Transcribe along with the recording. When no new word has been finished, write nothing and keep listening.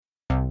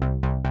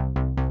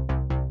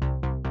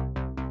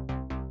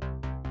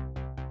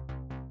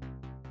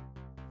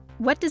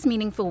What does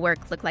meaningful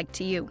work look like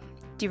to you?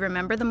 Do you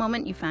remember the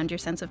moment you found your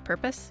sense of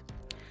purpose?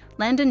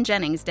 Landon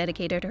Jennings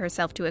dedicated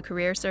herself to a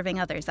career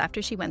serving others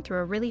after she went through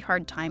a really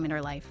hard time in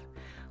her life.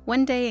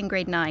 One day in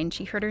grade 9,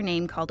 she heard her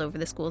name called over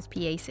the school's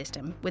PA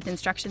system with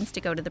instructions to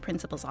go to the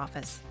principal's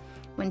office.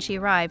 When she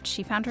arrived,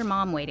 she found her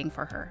mom waiting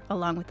for her,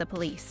 along with the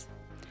police.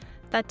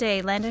 That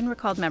day, Landon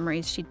recalled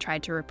memories she'd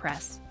tried to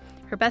repress.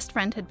 Her best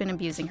friend had been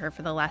abusing her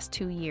for the last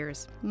 2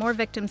 years. More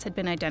victims had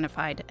been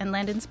identified, and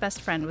Landon's best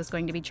friend was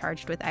going to be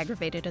charged with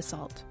aggravated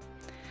assault.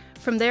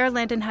 From there,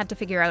 Landon had to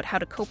figure out how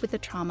to cope with the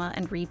trauma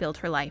and rebuild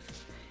her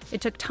life.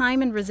 It took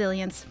time and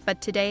resilience,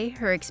 but today,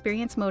 her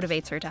experience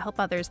motivates her to help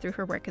others through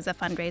her work as a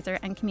fundraiser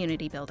and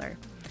community builder.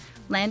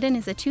 Landon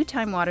is a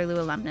 2-time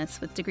Waterloo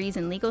alumnus with degrees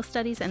in legal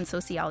studies and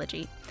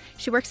sociology.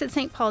 She works at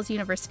St. Paul's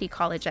University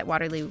College at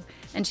Waterloo,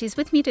 and she's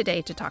with me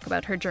today to talk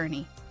about her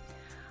journey.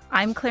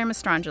 I'm Claire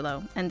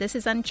Mastrangelo, and this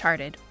is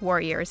Uncharted: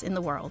 Warriors in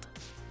the World.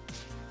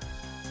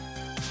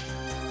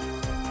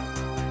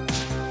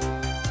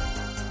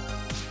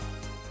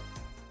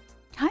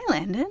 Hi,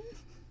 Landon.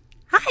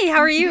 Hi, how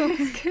are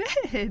you?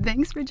 Good.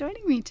 Thanks for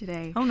joining me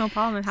today. Oh, no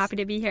problem. I'm happy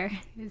to be here.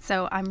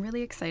 So I'm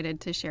really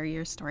excited to share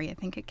your story. I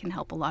think it can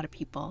help a lot of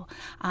people.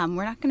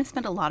 We're not going to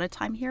spend a lot of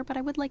time here, but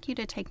I would like you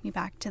to take me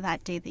back to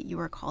that day that you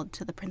were called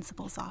to the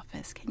principal's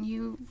office. Can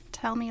you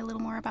tell me a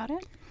little more about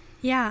it?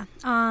 Yeah.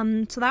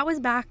 So that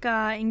was back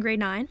in grade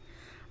 9.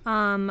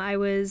 I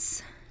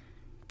was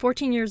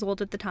 14 years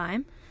old at the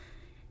time.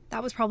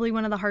 That was probably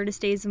one of the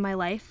hardest days of my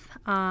life.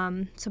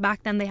 So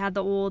back then they had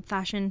the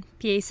old-fashioned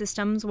PA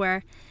systems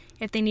where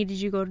if they needed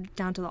you to go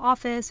down to the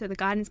office or the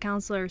guidance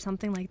counselor or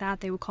something like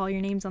that, they would call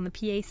your names on the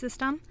PA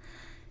system.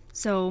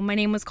 So my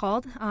name was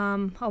called,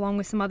 along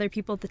with some other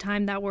people at the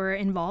time that were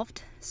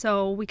involved.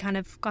 So we kind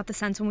of got the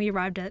sense when we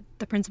arrived at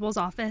the principal's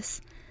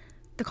office,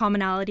 the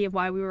commonality of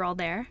why we were all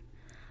there.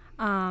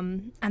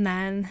 And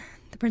then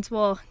the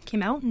principal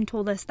came out and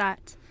told us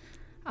that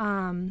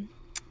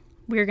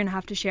we were going to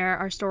have to share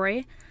our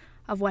story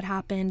of what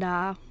happened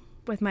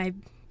with my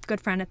good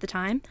friend at the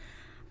time.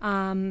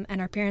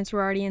 And our parents were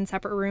already in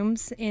separate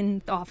rooms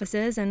in the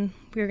offices, and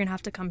we were going to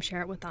have to come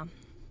share it with them.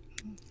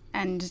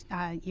 And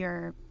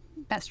your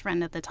best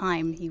friend at the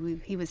time,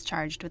 he was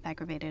charged with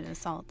aggravated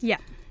assault.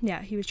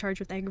 Yeah, he was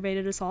charged with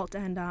aggravated assault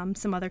and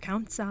some other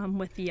counts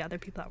with the other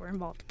people that were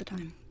involved at the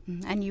time.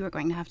 And you were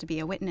going to have to be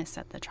a witness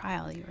at the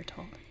trial, you were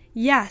told.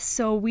 Yeah,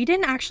 so we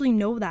didn't actually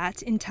know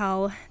that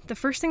until the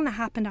first thing that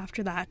happened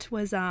after that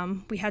was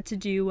we had to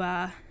do,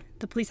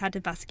 the police had to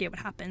investigate what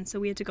happened, so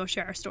we had to go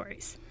share our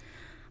stories.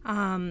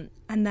 And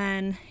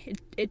then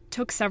it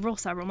took several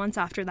months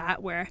after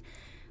that where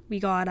we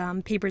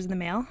got papers in the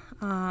mail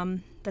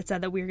that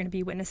said that we were going to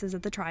be witnesses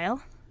at the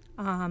trial.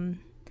 And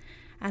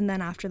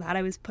then after that,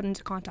 I was put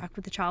into contact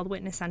with the Child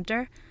Witness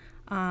Center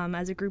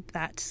as a group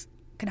that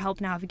could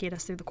help navigate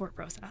us through the court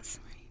process.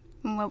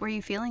 And what were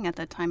you feeling at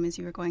that time as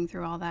you were going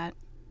through all that?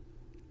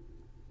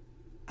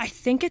 I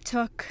think it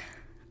took,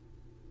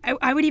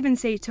 I would even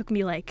say it took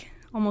me like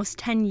almost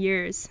 10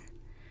 years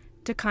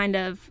to kind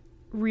of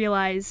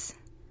realize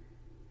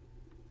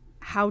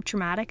how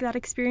traumatic that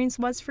experience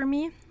was for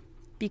me,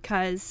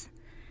 because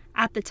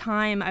at the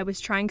time I was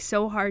trying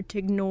so hard to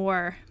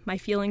ignore my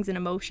feelings and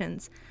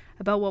emotions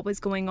about what was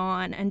going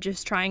on and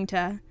just trying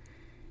to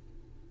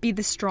be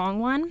the strong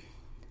one.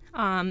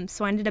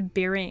 So I ended up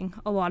burying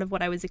a lot of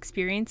what I was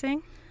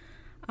experiencing.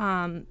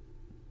 But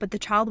the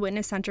Child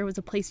Witness Center was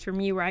a place for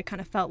me where I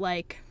kind of felt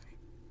like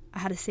I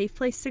had a safe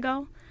place to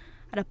go,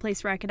 at a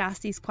place where I could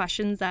ask these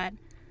questions that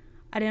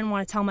I didn't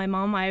want to tell my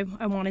mom I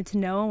wanted to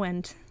know,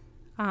 and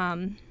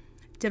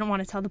didn't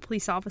want to tell the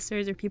police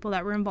officers or people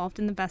that were involved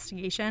in the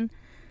investigation.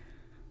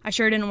 I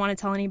sure didn't want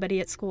to tell anybody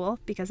at school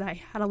because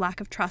I had a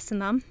lack of trust in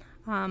them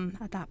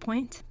at that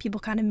point. People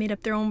kind of made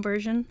up their own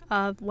version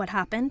of what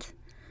happened.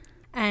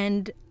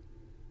 And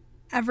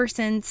ever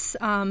since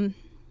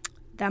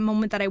that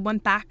moment that I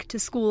went back to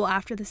school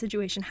after the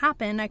situation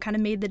happened, I kind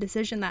of made the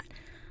decision that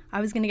I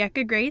was going to get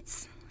good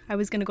grades. I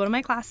was going to go to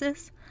my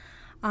classes.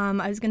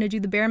 I was going to do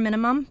the bare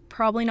minimum,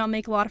 probably not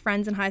make a lot of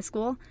friends in high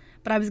school,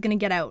 but I was going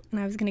to get out and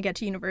I was going to get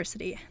to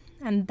university.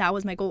 And that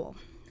was my goal.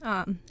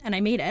 And I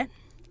made it.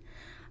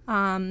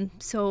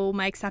 So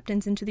my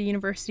acceptance into the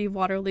University of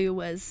Waterloo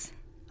was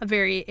a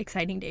very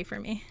exciting day for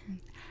me.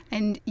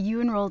 And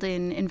you enrolled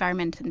in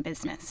environment and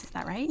business, is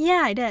that right?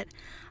 Yeah, I did.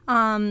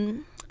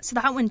 So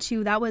that one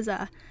too, that was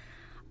a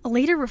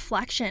later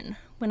reflection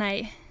when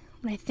I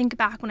think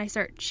back, when I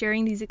start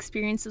sharing these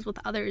experiences with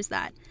others,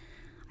 that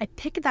I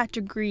picked that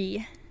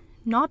degree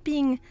not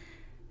being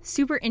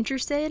super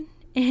interested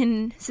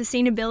in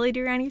sustainability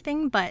or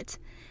anything, but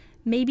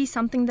maybe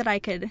something that I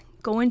could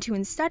go into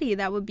and study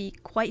that would be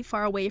quite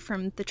far away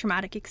from the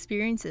traumatic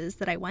experiences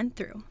that I went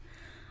through.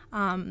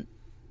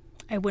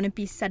 I wouldn't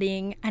be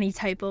studying any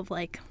type of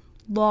like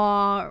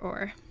law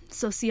or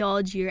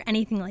sociology or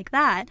anything like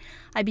that.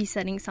 I'd be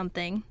studying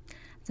something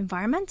that's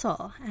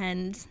environmental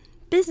and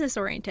business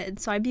oriented.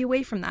 So I'd be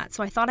away from that.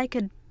 So I thought I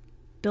could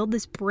build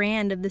this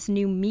brand of this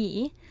new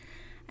me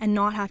and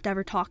not have to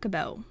ever talk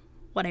about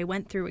what I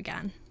went through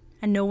again.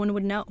 And no one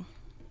would know.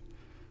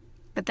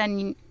 But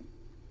then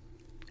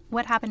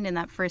what happened in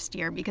that first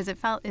year? Because it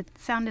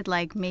sounded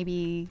like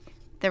maybe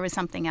there was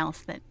something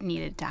else that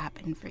needed to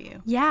happen for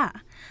you. Yeah.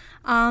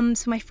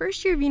 So my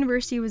first year of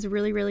university was a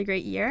really, really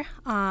great year.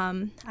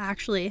 I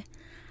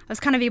was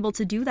kind of able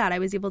to do that. I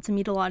was able to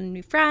meet a lot of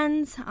new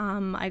friends.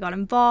 I got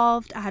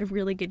involved. I had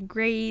really good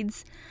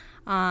grades.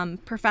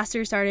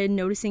 Professors started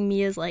noticing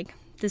me as like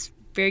this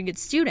very good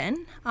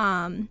student.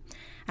 And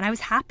I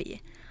was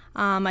happy.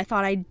 I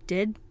thought I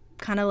did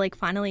kind of like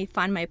finally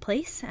find my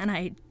place, and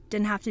I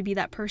didn't have to be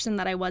that person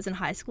that I was in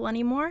high school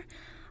anymore.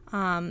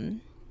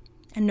 And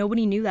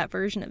nobody knew that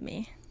version of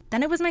me.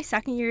 Then it was my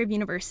second year of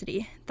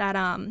university that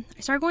I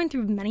started going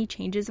through many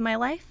changes in my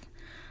life.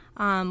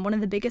 One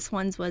of the biggest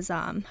ones was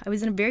I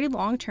was in a very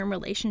long-term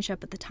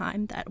relationship at the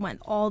time that went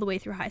all the way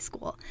through high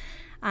school,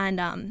 and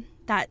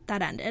that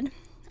ended.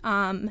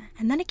 And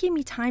then it gave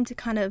me time to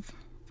kind of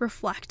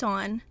reflect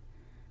on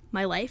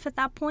my life at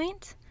that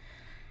point.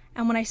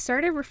 And when I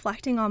started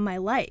reflecting on my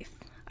life,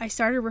 I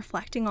started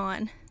reflecting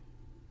on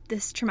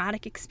this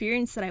traumatic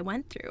experience that I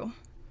went through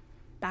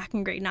back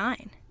in grade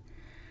 9.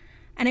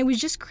 And it was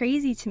just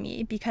crazy to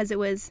me because it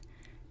was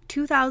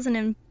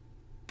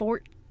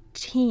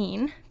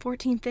 2014,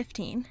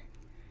 15.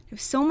 It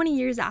was so many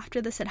years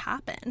after this had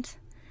happened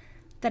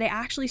that I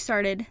actually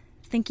started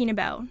thinking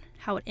about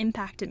how it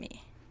impacted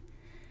me.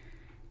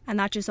 And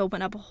that just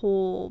opened up a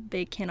whole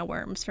big can of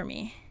worms for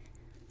me.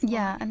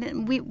 Yeah, and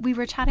then we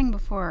were chatting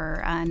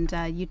before, and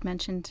you'd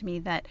mentioned to me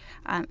that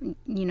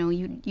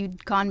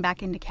you'd gone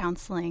back into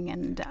counseling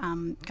and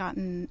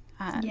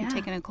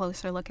taken a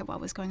closer look at what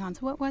was going on.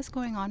 So what was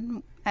going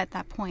on at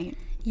that point?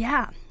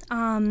 Yeah.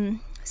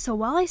 So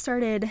while I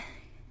started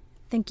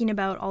thinking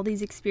about all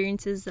these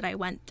experiences that I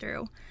went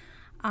through,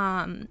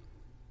 I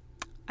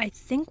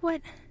think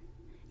what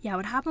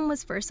happened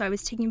was first I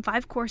was taking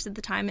 5 courses at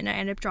the time, and I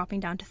ended up dropping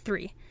down to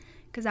 3.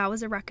 Because that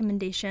was a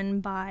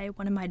recommendation by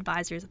one of my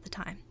advisors at the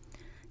time.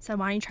 Said,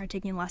 why don't you try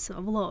taking less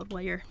of a load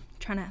while you're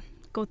trying to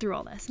go through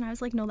all this? And I was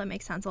like, no, that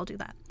makes sense. I'll do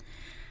that.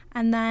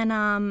 And then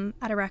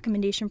at a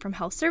recommendation from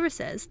Health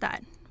Services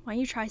that, why don't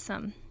you try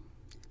some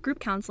group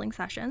counseling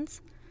sessions?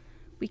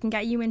 We can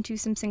get you into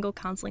some single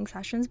counseling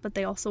sessions, but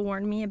they also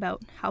warned me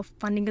about how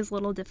funding is a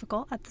little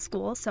difficult at the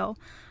school. So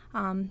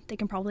they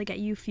can probably get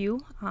you a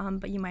few,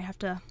 but you might have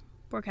to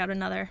work out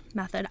another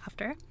method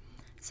after. I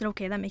said,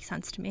 okay, that makes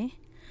sense to me.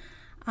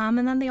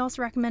 And then they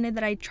also recommended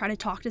that I try to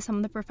talk to some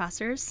of the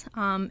professors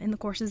in the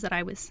courses that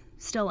I was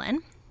still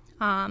in,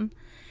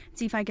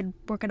 see if I could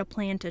work out a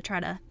plan to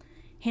try to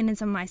hand in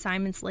some of my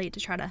assignments late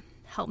to try to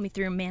help me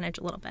through and manage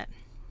a little bit.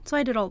 So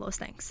I did all those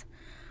things.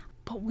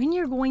 But when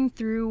you're going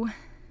through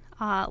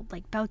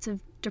bouts of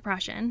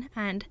depression,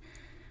 and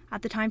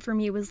at the time for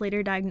me it was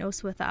later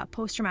diagnosed with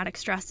post-traumatic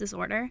stress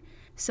disorder,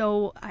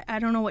 so I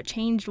don't know what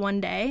changed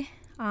one day,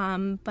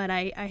 but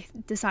I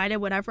decided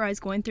whatever I was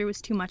going through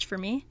was too much for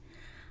me.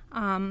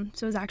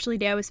 So it was actually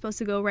the day I was supposed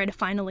to go write a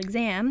final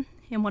exam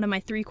in one of my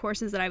 3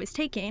 courses that I was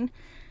taking,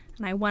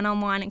 and I went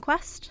online in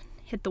Quest,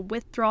 hit the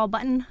withdrawal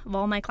button of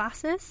all my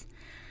classes,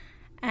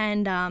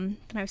 and then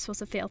I was supposed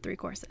to fail 3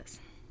 courses.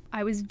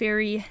 I was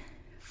very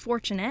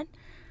fortunate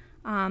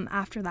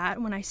after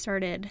that when I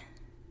started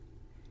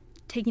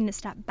taking a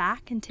step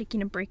back and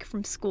taking a break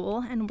from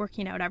school and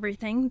working out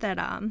everything that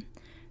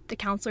the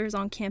counselors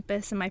on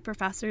campus and my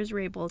professors were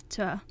able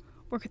to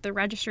work at the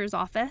registrar's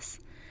office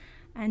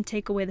and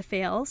take away the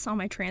fails on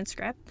my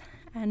transcript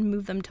and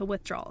move them to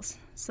withdrawals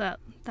so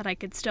that I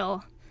could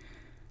still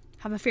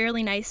have a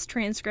fairly nice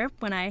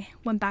transcript when I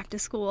went back to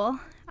school.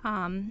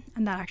 And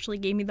that actually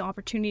gave me the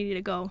opportunity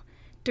to go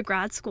to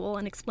grad school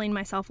and explain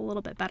myself a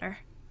little bit better.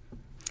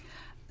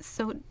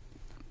 So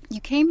you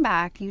came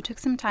back, you took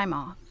some time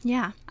off.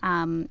 Yeah.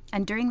 And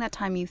during that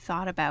time you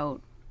thought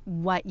about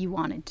what you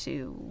wanted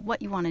to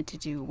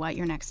do, what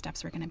your next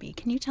steps were going to be.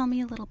 Can you tell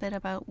me a little bit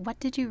about what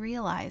did you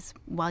realize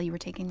while you were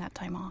taking that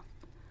time off?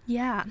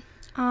 Yeah.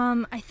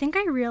 I think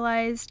I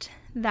realized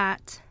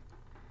that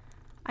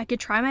I could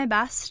try my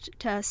best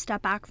to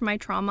step back from my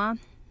trauma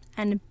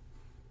and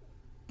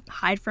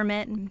hide from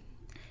it and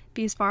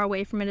be as far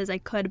away from it as I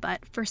could,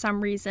 but for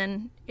some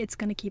reason it's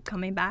going to keep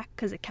coming back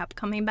because it kept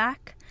coming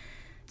back.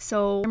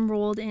 So I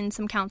enrolled in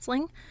some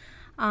counseling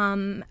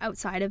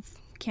outside of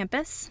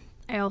campus.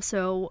 I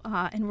also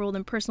enrolled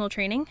in personal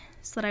training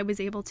so that I was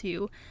able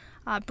to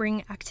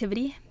bring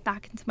activity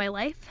back into my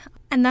life.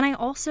 And then I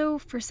also,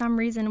 for some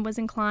reason, was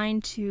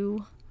inclined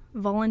to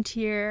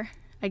volunteer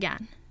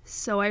again.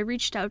 So I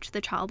reached out to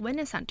the Child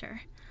Witness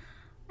Center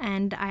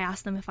and I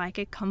asked them if I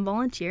could come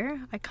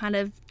volunteer. I kind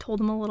of told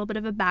them a little bit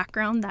of a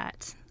background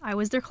that I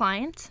was their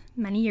client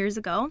many years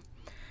ago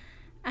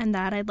and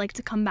that I'd like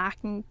to come back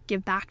and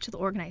give back to the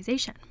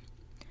organization.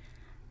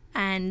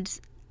 And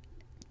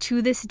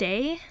to this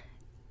day,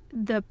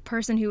 the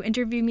person who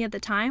interviewed me at the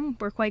time,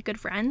 we're quite good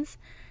friends,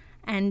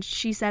 and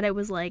she said it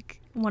was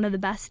like one of the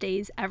best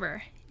days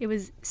ever. It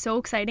was so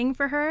exciting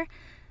for her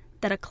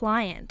that a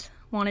client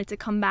wanted to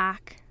come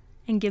back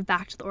and give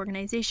back to the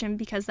organization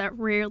because that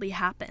rarely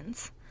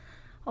happens.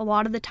 A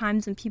lot of the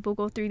times when people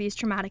go through these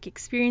traumatic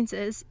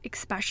experiences,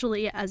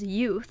 especially as a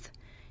youth,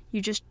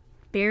 you just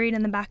buried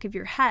in the back of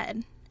your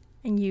head,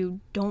 and you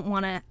don't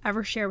want to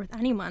ever share with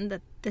anyone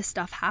that this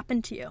stuff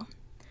happened to you.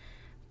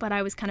 But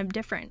I was kind of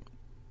different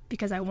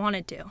because I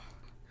wanted to.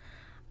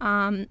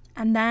 And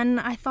then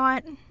I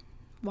thought,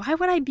 why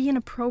would I be in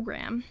a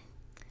program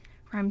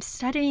where I'm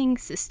studying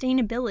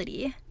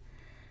sustainability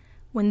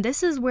when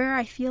this is where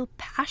I feel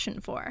passion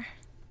for?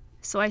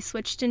 So I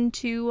switched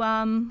into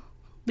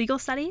legal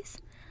studies.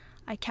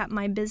 I kept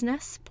my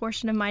business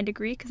portion of my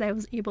degree because I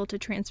was able to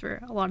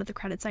transfer a lot of the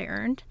credits I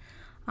earned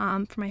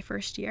for my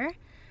first year.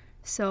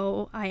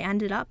 So I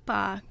ended up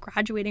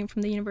graduating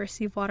from the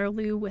University of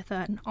Waterloo with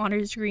an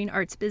honors degree in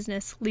arts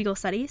business legal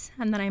studies,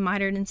 and then I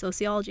minored in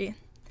sociology,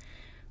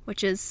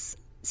 which is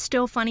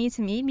still funny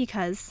to me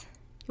because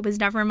it was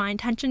never my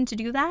intention to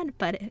do that,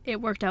 but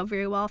it worked out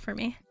very well for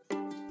me.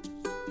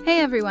 Hey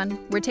everyone,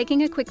 we're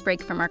taking a quick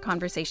break from our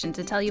conversation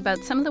to tell you about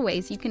some of the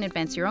ways you can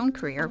advance your own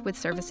career with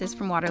services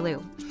from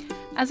Waterloo.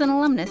 As an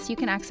alumnus, you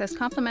can access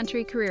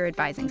complimentary career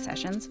advising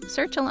sessions,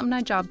 search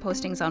alumni job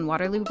postings on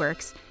Waterloo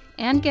Works,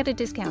 and get a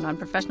discount on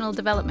professional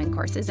development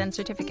courses and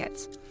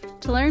certificates.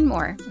 To learn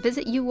more,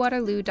 visit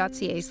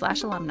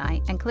uwaterloo.ca/alumni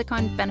and click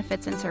on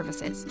Benefits and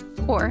Services,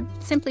 or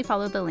simply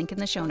follow the link in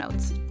the show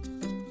notes.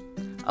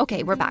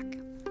 Okay, we're back.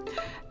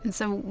 And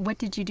so what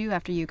did you do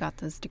after you got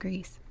those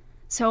degrees?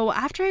 So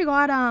after I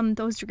got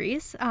those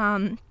degrees,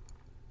 a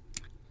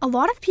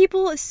lot of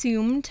people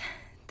assumed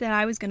that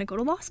I was going to go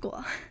to law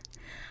school.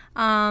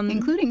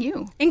 Including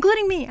you.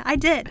 Including me, I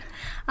did.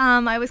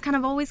 I was kind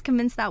of always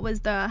convinced that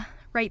was the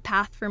right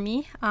path for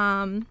me.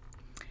 And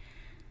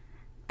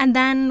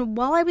then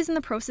while I was in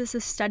the process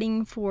of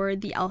studying for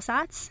the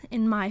LSATs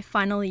in my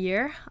final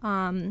year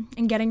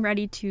and getting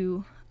ready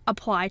to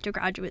apply to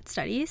graduate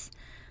studies,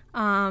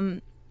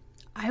 I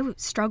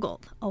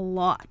struggled a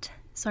lot.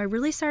 So I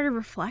really started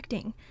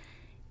reflecting,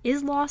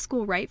 is law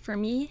school right for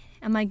me?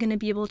 Am I going to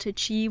be able to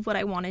achieve what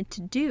I wanted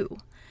to do?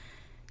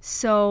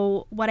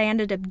 So what I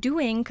ended up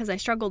doing, because I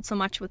struggled so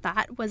much with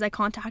that, was I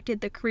contacted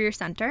the Career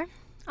Center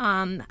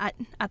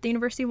at the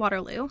University of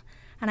Waterloo,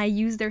 and I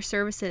used their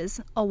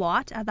services a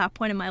lot at that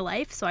point in my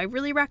life, so I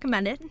really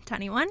recommend it to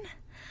anyone.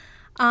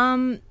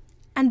 And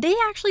they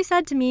actually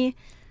said to me,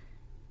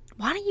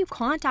 why don't you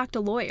contact a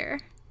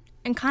lawyer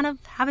and kind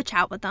of have a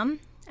chat with them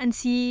and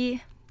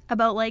see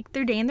about like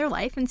their day in their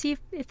life and see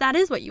if that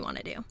is what you want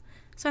to do.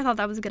 So I thought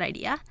that was a good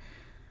idea.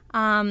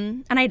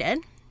 And I did.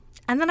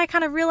 And then I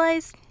kind of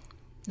realized,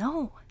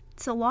 no,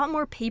 it's a lot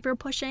more paper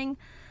pushing,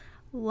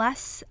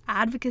 less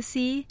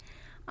advocacy,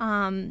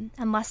 and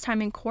less time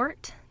in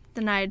court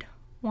than I'd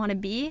want to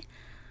be.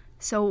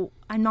 So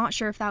I'm not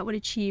sure if that would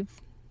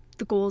achieve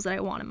the goals that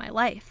I want in my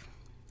life.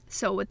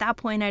 So at that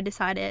point, I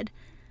decided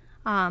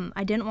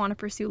I didn't want to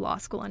pursue law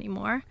school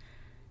anymore.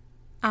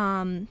 So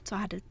I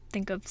had to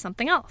think of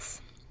something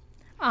else.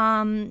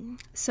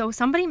 So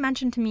somebody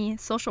mentioned to me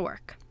social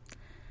work.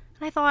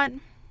 And I thought,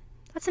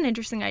 that's an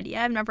interesting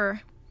idea. I've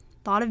never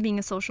thought of being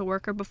a social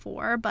worker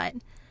before, but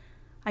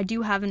I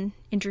do have an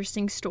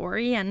interesting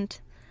story, and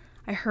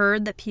I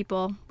heard that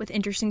people with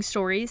interesting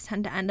stories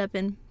tend to end up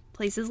in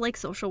places like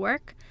social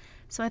work,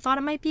 so I thought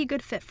it might be a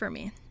good fit for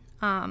me.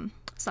 So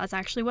that's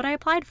actually what I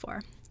applied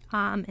for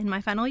in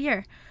my final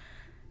year,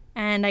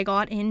 and I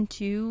got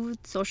into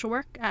social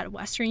work at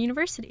Western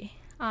University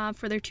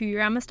for their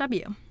 2-year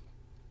MSW.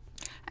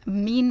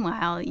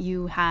 Meanwhile,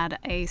 you had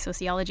a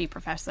sociology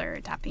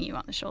professor tapping you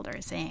on the shoulder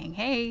saying,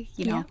 hey,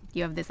 you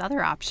have this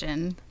other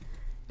option.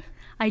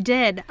 I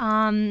did.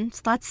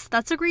 So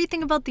that's a great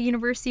thing about the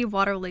University of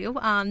Waterloo.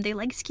 They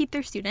like to keep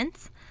their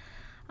students.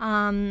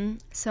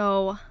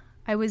 So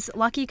I was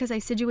lucky because I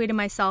situated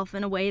myself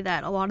in a way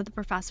that a lot of the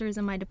professors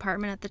in my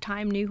department at the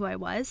time knew who I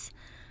was.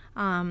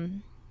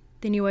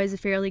 They knew I was a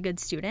fairly good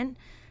student.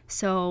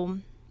 So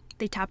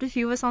they tapped a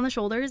few of us on the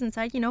shoulders and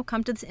said,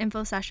 come to this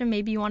info session.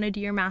 Maybe you want to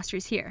do your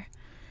master's here.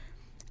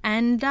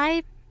 And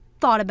I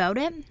thought about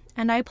it,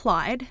 and I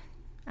applied,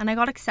 and I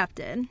got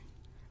accepted,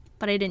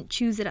 but I didn't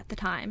choose it at the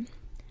time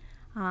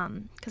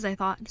because I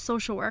thought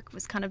social work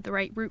was kind of the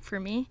right route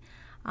for me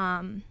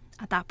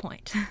at that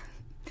point.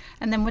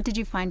 And then what did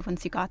you find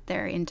once you got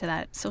there into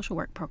that social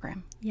work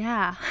program?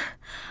 Yeah.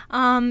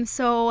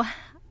 So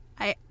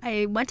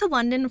I went to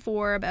London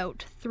for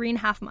about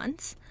 3.5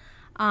 months.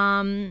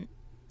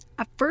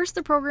 At first,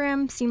 the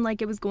program seemed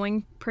like it was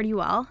going pretty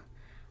well,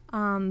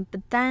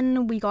 but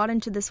then we got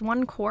into this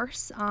one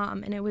course,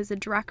 and it was a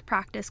direct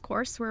practice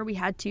course where we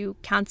had to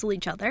counsel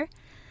each other,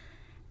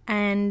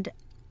 and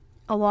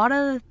a lot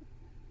of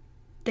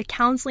the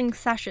counseling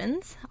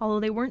sessions,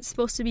 although they weren't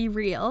supposed to be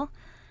real,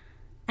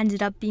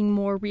 ended up being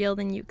more real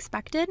than you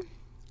expected,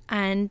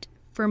 and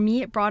for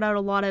me, it brought out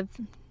a lot of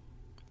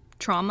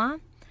trauma,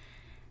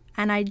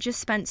 and I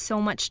just spent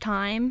so much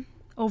time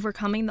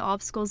overcoming the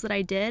obstacles that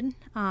I did,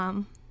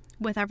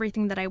 with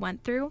everything that I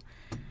went through,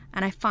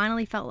 and I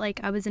finally felt like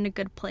I was in a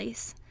good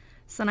place.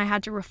 So then I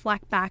had to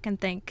reflect back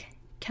and think,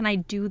 can I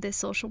do this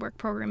social work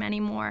program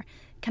anymore?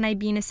 Can I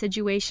be in a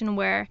situation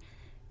where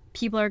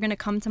people are going to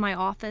come to my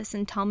office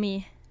and tell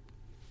me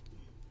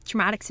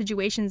traumatic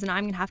situations and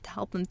I'm going to have to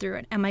help them through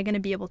it? Am I going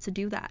to be able to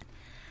do that?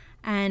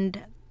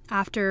 And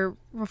after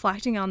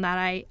reflecting on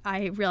that,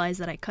 I realized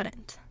that I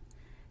couldn't.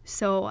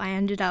 So I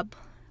ended up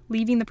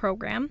leaving the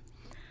program.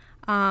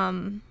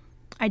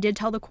 I did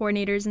tell the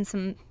coordinators and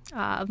some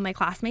of my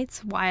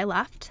classmates why I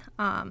left.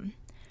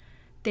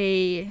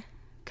 They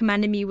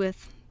commended me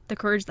with the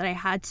courage that I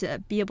had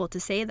to be able to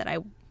say that I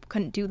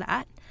couldn't do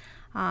that,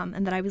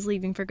 and that I was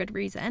leaving for good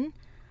reason.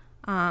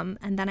 And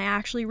then I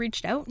actually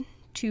reached out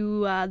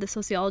to the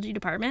sociology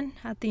department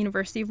at the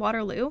University of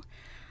Waterloo,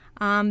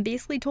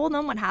 basically told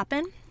them what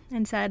happened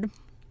and said,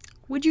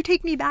 would you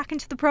take me back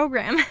into the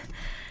program?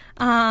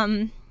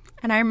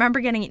 And I remember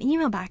getting an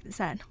email back that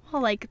said,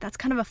 well, like, that's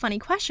kind of a funny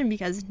question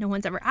because no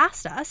one's ever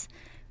asked us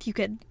if you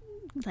could,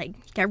 like,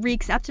 get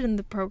reaccepted in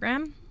the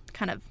program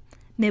kind of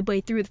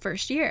midway through the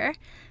first year,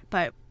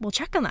 but we'll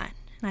check on that.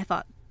 And I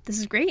thought, this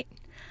is great.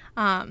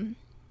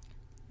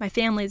 My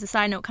family, as a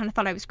side note, kind of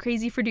thought I was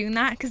crazy for doing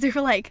that because they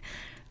were like,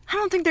 I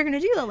don't think they're going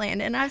to do that,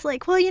 Landon. And I was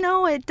like, well,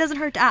 it doesn't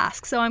hurt to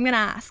ask, so I'm going to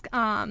ask.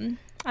 And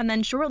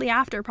then shortly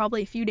after,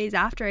 probably a few days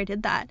after I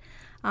did that,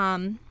 got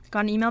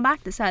an email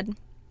back that said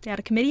they had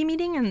a committee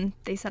meeting and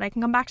they said I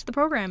can come back to the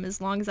program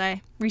as long as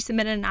I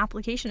resubmitted an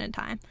application in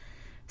time.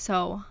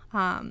 So,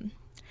 again,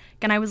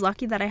 I was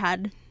lucky that I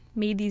had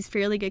made these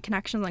fairly good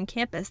connections on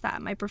campus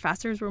that my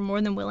professors were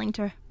more than willing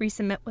to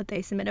resubmit what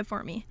they submitted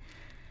for me.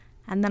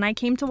 And then I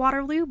came to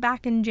Waterloo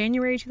back in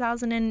January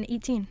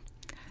 2018.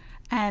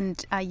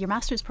 And your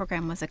master's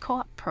program was a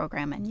co-op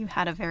program, and you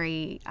had a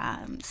very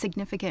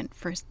significant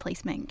first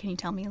placement. Can you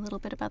tell me a little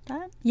bit about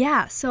that?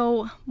 Yeah,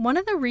 so one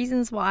of the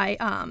reasons why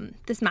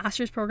this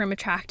master's program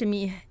attracted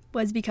me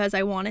was because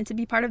I wanted to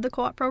be part of the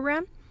co-op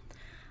program.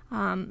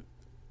 I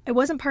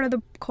wasn't part of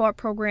the co-op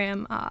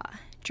program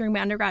during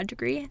my undergrad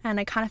degree, and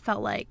I kind of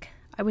felt like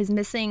I was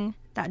missing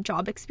that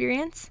job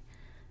experience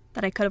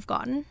that I could have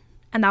gotten,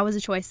 and that was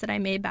a choice that I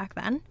made back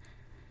then.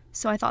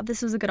 So I thought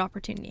this was a good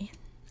opportunity.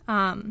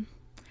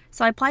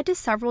 So I applied to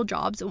several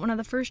jobs, but one of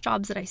the first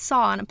jobs that I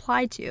saw and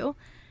applied to,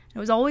 and it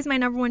was always my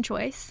number one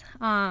choice,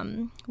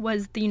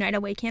 was the United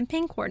Way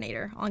campaign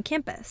coordinator on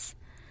campus.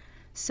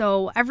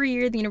 So every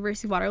year the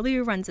University of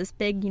Waterloo runs this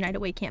big United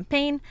Way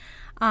campaign,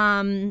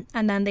 and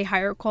then they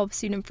hire a co-op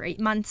student for 8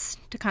 months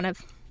to kind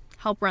of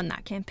help run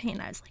that campaign.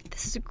 I was like,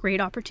 this is a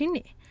great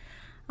opportunity.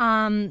 So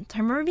I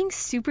remember being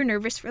super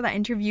nervous for that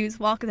interview as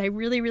well because I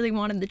really, really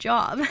wanted the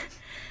job.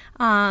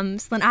 So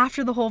then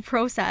after the whole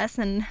process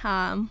and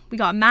we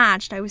got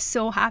matched, I was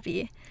so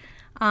happy.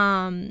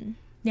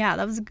 Yeah,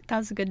 that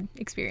was a good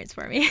experience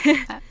for me.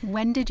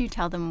 When did you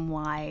tell them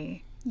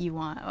why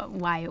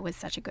it was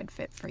such a good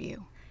fit for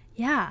you?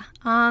 Yeah.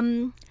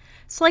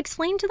 So I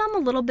explained to them a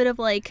little bit of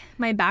like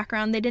my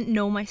background. They didn't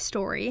know my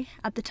story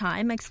at the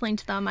time. I explained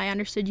to them I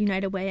understood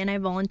United Way and I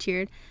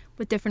volunteered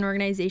with different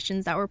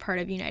organizations that were part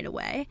of United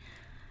Way.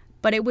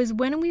 But it was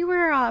when we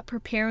were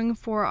preparing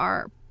for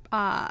our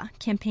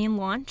campaign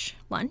lunch,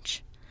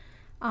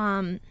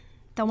 that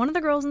one of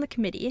the girls in the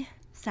committee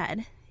said,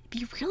 it'd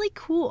be really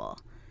cool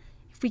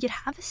if we could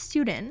have a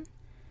student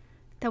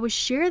that would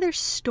share their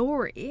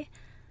story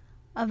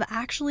of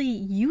actually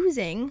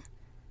using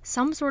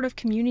some sort of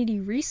community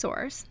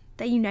resource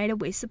that United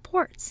Way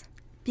supports,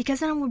 because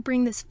then it would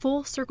bring this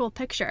full circle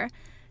picture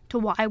to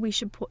why we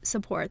should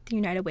support the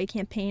United Way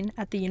campaign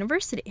at the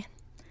university.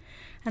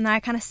 And then I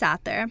kind of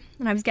sat there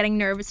and I was getting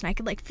nervous and I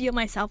could like feel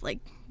myself like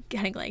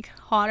getting like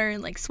hotter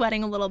and like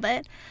sweating a little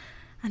bit.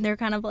 And they're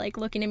kind of like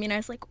looking at me and I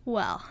was like,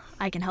 well,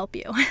 I can help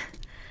you.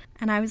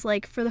 And I was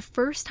like, for the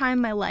first time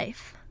in my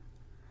life,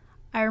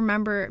 I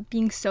remember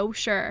being so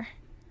sure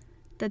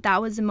that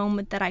that was the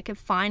moment that I could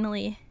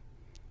finally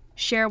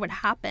share what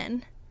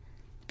happened,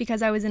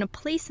 because I was in a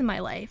place in my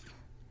life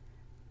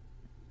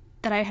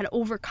that I had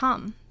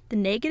overcome the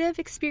negative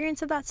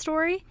experience of that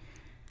story.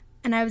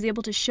 And I was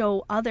able to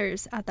show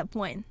others at that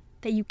point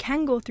that you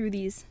can go through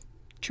these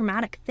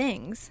traumatic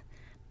things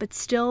but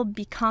still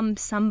become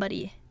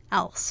somebody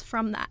else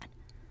from that.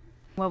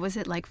 What was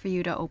it like for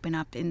you to open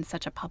up in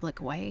such a public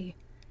way?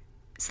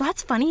 So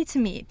that's funny to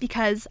me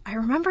because I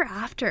remember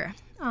after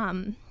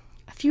a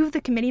few of the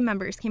committee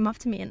members came up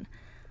to me and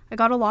I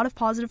got a lot of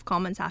positive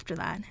comments after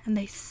that. And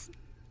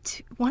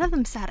one of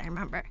them said, I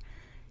remember,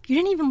 you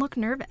didn't even look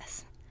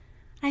nervous.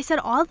 And I said,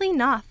 oddly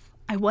enough,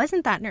 I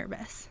wasn't that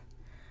nervous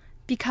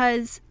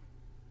because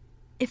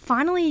it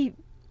finally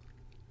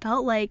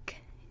felt like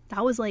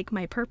that was like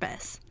my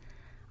purpose.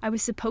 I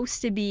was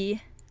supposed to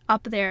be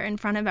up there in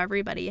front of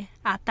everybody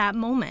at that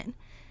moment,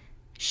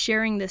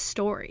 sharing this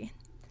story.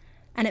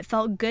 And it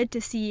felt good to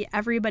see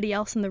everybody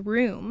else in the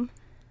room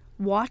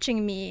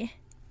watching me,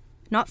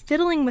 not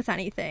fiddling with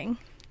anything,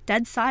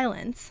 dead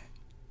silence,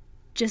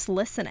 just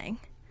listening.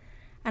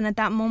 And at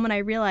that moment, I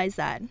realized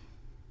that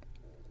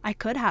I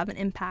could have an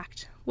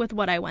impact with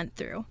what I went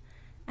through,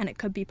 and it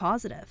could be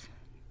positive.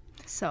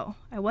 So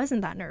I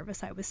wasn't that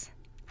nervous. I was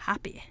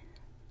happy.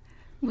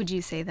 Would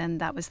you say then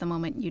that was the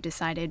moment you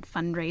decided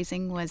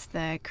fundraising was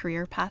the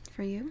career path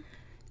for you?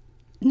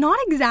 Not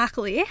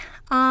exactly.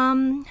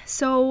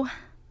 So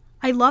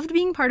I loved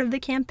being part of the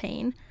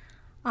campaign.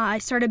 I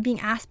started being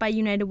asked by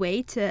United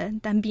Way to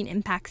then be an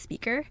impact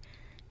speaker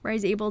where I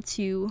was able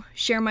to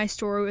share my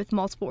story with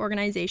multiple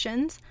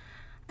organizations.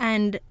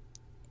 And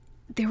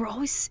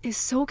it's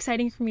so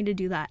exciting for me to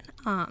do that.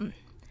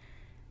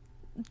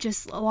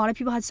 Just a lot of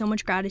people had so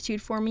much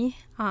gratitude for me,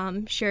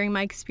 sharing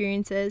my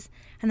experiences.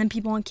 And then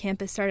people on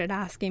campus started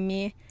asking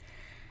me.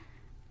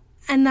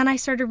 And then I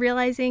started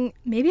realizing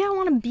maybe I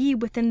want to be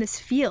within this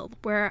field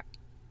where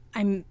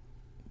I'm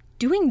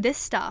doing this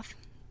stuff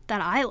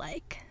that I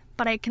like,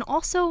 but I can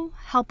also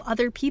help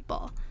other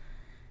people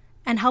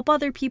and help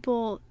other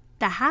people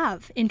that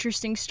have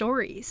interesting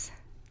stories.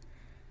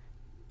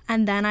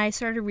 And then I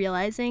started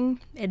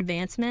realizing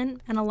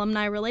advancement and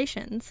alumni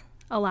relations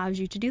allows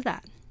you to do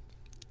that.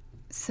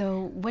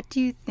 So what do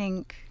you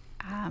think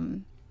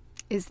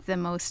is the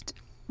most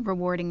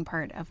rewarding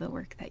part of the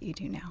work that you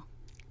do now?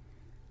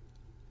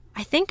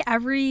 I think I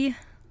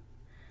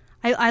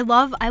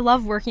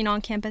love working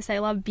on campus. I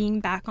love being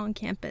back on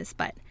campus,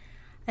 but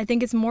I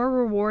think it's more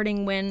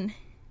rewarding when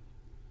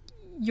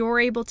you're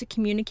able to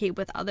communicate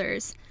with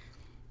others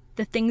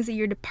the things that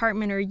your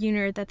department or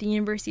unit or that the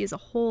university as a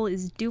whole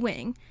is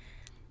doing,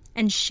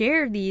 and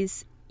share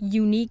these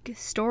unique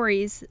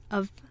stories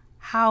of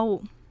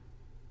how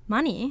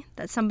money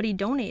that somebody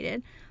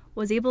donated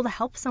was able to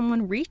help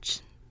someone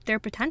reach their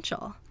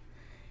potential.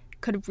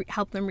 Could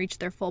help them reach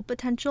their full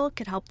potential,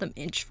 could help them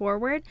inch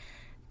forward,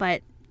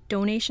 but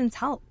donations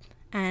help,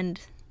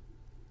 and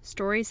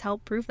stories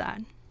help prove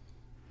that.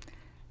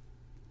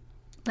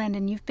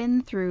 Landon, you've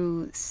been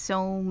through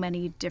so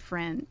many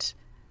different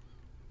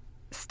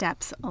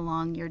steps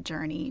along your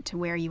journey to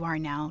where you are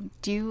now.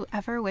 Do you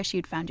ever wish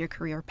you'd found your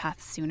career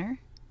path sooner?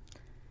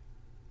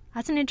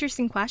 That's an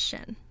interesting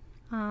question.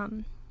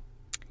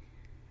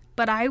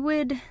 But I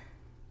would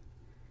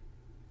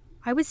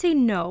say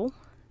no.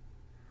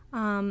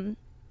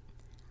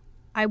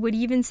 I would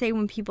even say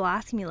when people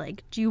ask me,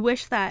 like, do you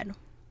wish that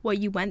what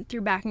you went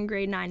through back in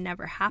grade 9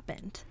 never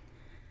happened?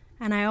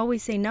 And I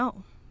always say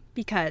no,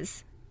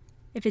 because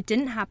if it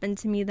didn't happen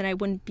to me, then I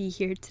wouldn't be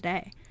here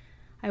today.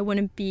 I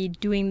wouldn't be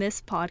doing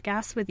this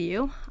podcast with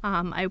you.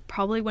 I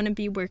probably wouldn't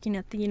be working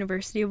at the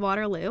University of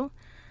Waterloo.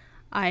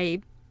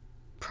 I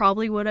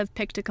probably would have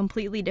picked a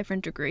completely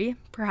different degree,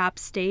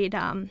 perhaps stayed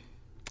in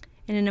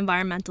an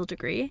environmental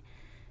degree.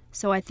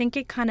 So I think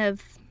it kind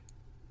of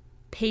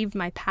paved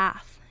my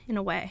path in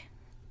a way.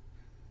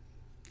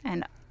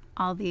 And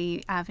all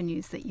the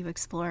avenues that you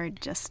explored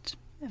just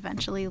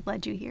eventually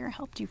led you here,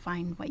 helped you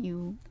find what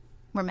you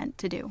were meant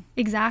to do.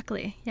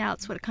 Exactly. Yeah,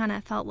 that's what it kind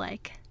of felt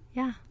like.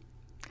 Yeah.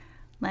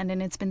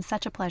 Landon, it's been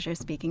such a pleasure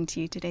speaking to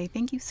you today.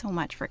 Thank you so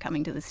much for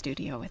coming to the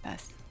studio with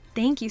us.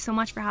 Thank you so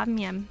much for having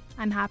me.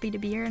 I'm happy to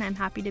be here, and I'm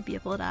happy to be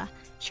able to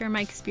share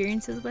my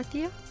experiences with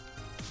you.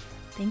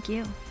 Thank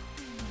you.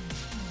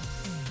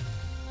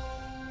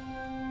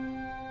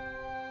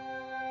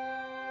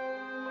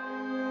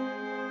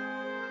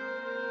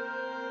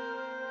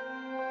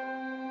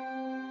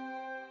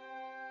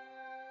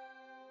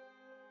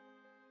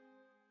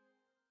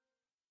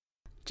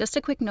 Just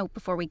a quick note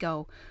before we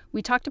go.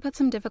 We talked about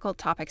some difficult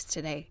topics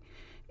today.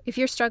 If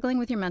you're struggling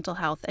with your mental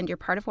health and you're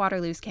part of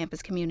Waterloo's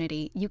campus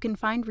community, you can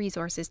find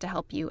resources to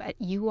help you at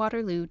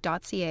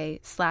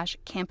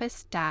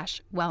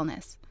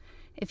uwaterloo.ca/campus-wellness.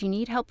 If you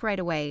need help right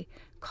away,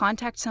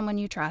 contact someone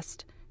you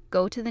trust,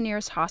 go to the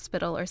nearest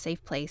hospital or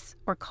safe place,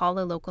 or call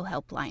a local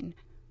helpline.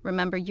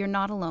 Remember, you're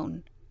not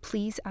alone.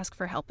 Please ask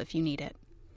for help if you need it.